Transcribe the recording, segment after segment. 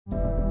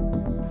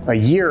A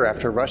year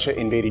after Russia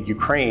invaded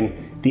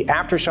Ukraine, the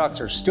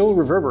aftershocks are still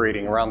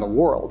reverberating around the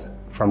world,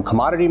 from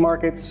commodity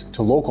markets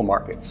to local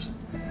markets.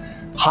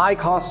 High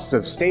costs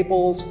of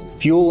staples,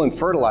 fuel, and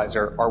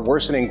fertilizer are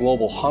worsening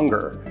global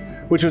hunger,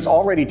 which was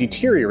already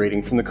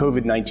deteriorating from the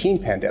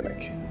COVID-19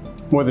 pandemic.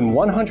 More than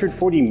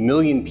 140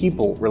 million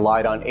people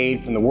relied on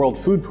aid from the World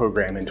Food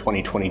Program in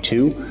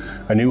 2022,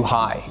 a new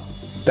high.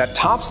 That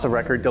tops the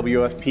record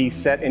WFP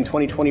set in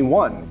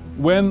 2021.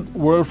 When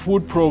World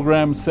Food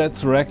Program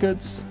sets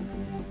records,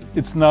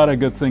 it's not a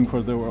good thing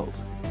for the world.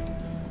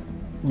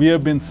 We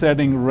have been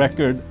setting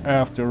record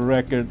after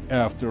record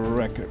after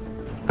record.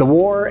 The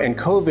war and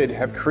COVID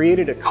have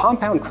created a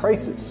compound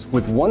crisis,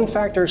 with one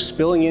factor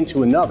spilling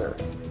into another.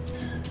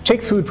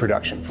 Take food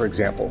production, for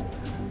example.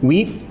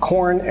 Wheat,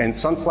 corn, and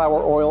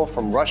sunflower oil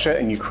from Russia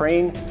and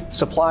Ukraine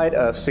supplied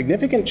a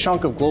significant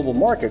chunk of global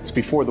markets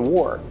before the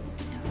war.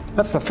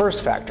 That's the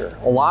first factor.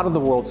 A lot of the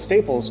world's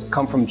staples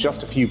come from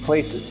just a few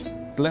places.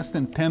 Less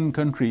than 10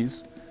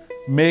 countries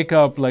make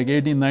up like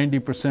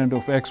 80–90%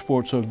 of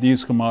exports of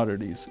these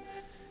commodities.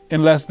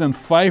 And less than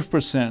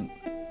 5%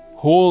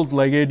 hold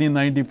like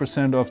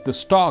 80–90% of the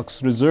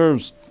stocks,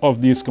 reserves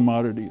of these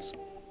commodities.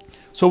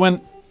 So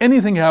when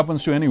anything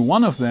happens to any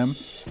one of them,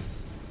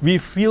 we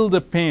feel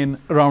the pain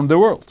around the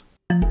world.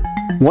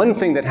 One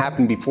thing that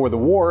happened before the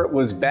war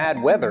was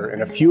bad weather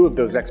in a few of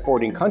those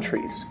exporting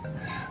countries.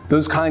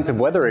 Those kinds of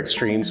weather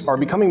extremes are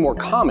becoming more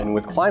common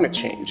with climate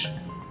change.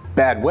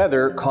 Bad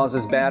weather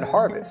causes bad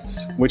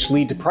harvests, which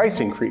lead to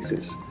price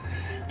increases.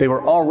 They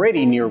were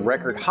already near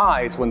record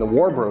highs when the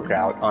war broke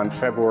out on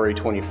February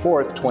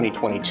 24th,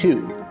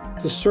 2022.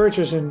 The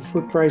surges in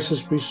food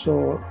prices we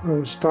saw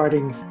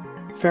starting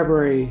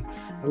February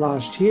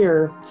last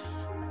year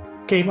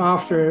came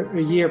after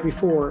a year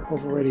before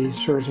of already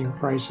surging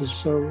prices.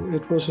 So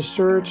it was a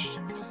surge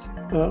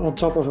on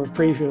top of a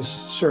previous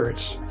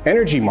surge.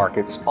 Energy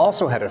markets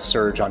also had a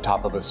surge on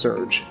top of a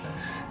surge.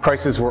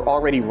 Prices were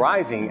already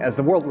rising as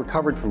the world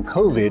recovered from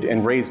COVID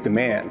and raised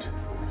demand.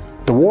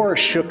 The war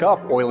shook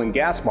up oil and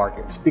gas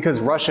markets because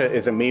Russia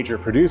is a major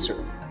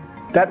producer.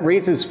 That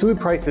raises food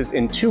prices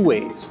in two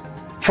ways.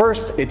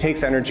 First, it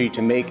takes energy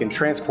to make and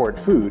transport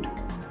food.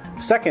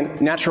 Second,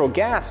 natural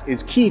gas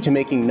is key to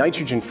making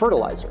nitrogen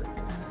fertilizer.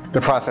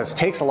 The process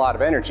takes a lot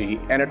of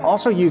energy, and it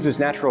also uses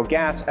natural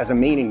gas as a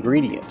main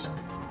ingredient.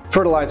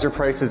 Fertilizer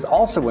prices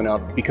also went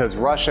up because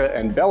Russia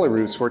and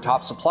Belarus were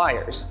top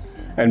suppliers,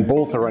 and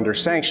both are under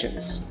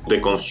sanctions. The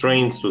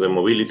constraints to the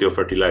mobility of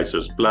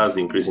fertilizers plus the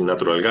increase in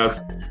natural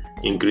gas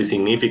increased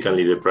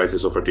significantly the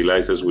prices of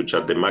fertilizers, which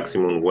at the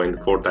maximum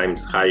went 4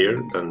 times higher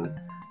than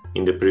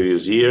in the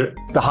previous year.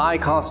 The high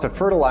cost of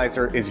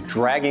fertilizer is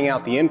dragging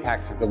out the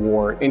impacts of the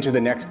war into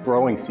the next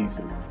growing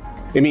season.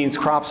 It means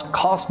crops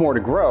cost more to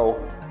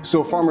grow,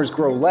 so farmers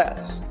grow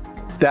less.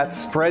 That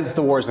spreads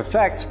the war's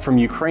effects from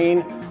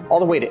Ukraine all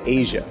the way to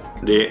Asia.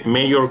 The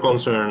major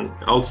concern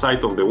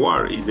outside of the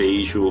war is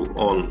the issue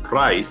on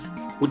rice,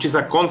 which is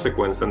a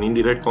consequence, an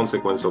indirect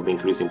consequence of the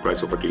increasing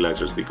price of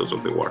fertilizers because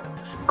of the war.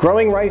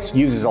 Growing rice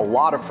uses a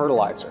lot of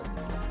fertilizer.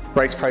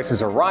 Rice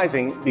prices are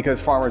rising because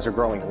farmers are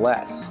growing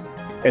less.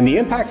 And the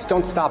impacts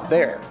don't stop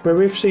there. Where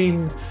we've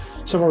seen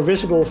some more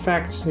visible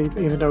effects,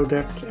 even though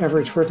that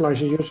average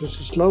fertilizer usage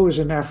is low, is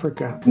in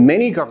Africa.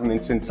 Many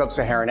governments in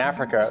sub-Saharan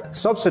Africa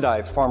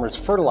subsidize farmers'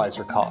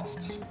 fertilizer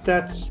costs.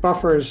 That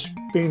buffer is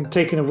being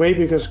taken away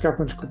because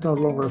governments could no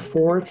longer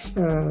afford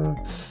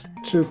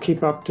to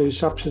keep up the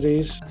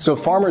subsidies. So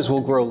farmers will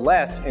grow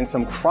less in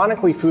some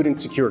chronically food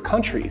insecure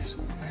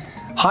countries.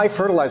 High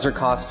fertilizer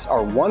costs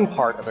are one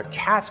part of a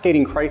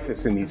cascading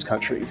crisis in these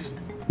countries.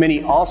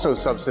 Many also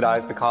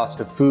subsidize the cost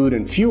of food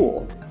and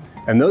fuel,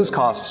 and those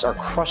costs are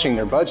crushing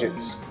their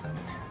budgets.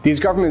 These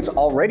governments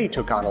already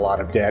took on a lot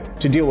of debt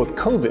to deal with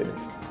COVID,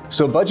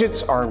 so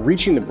budgets are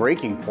reaching the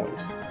breaking point.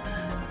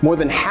 More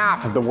than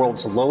half of the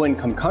world's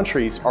low-income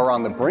countries are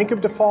on the brink of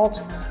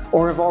default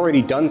or have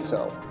already done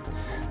so.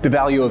 The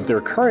value of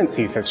their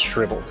currencies has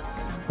shriveled,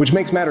 which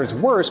makes matters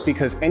worse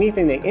because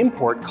anything they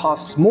import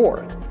costs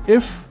more.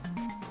 If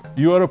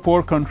you are a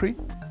poor country,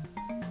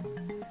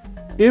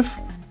 if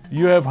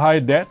you have high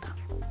debt,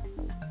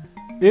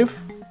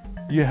 if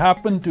you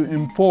happen to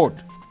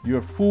import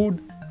your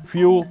food,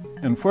 fuel,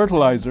 and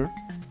fertilizer,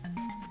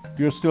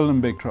 you're still in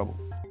big trouble.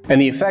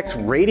 And the effects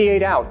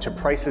radiate out to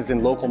prices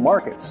in local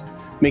markets,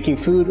 making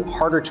food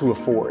harder to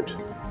afford.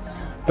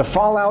 The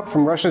fallout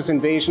from Russia's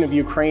invasion of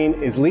Ukraine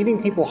is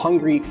leaving people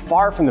hungry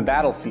far from the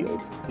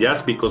battlefield.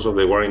 Just because of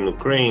the war in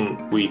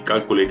Ukraine, we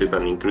calculated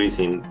an increase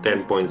in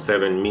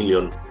 10.7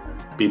 million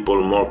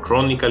people more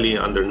chronically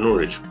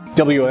undernourished.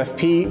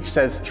 WFP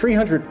says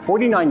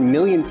 349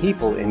 million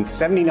people in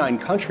 79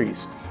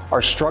 countries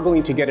are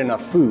struggling to get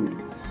enough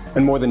food,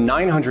 and more than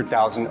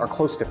 900,000 are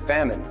close to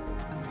famine.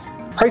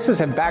 Prices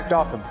have backed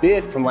off a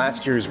bit from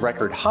last year's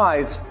record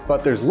highs,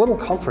 but there's little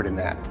comfort in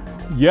that.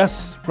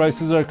 Yes,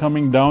 prices are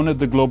coming down at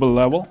the global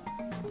level,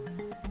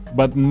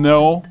 but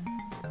no,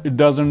 it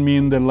doesn't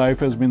mean that life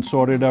has been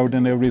sorted out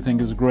and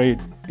everything is great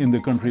in the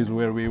countries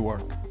where we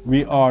work.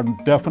 We are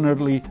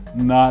definitely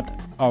not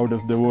out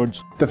of the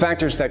woods. The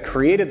factors that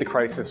created the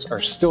crisis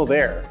are still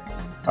there.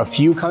 A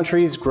few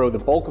countries grow the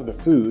bulk of the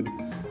food,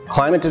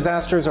 climate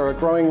disasters are a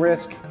growing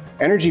risk,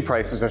 energy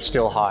prices are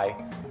still high,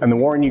 and the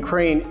war in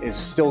Ukraine is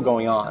still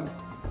going on.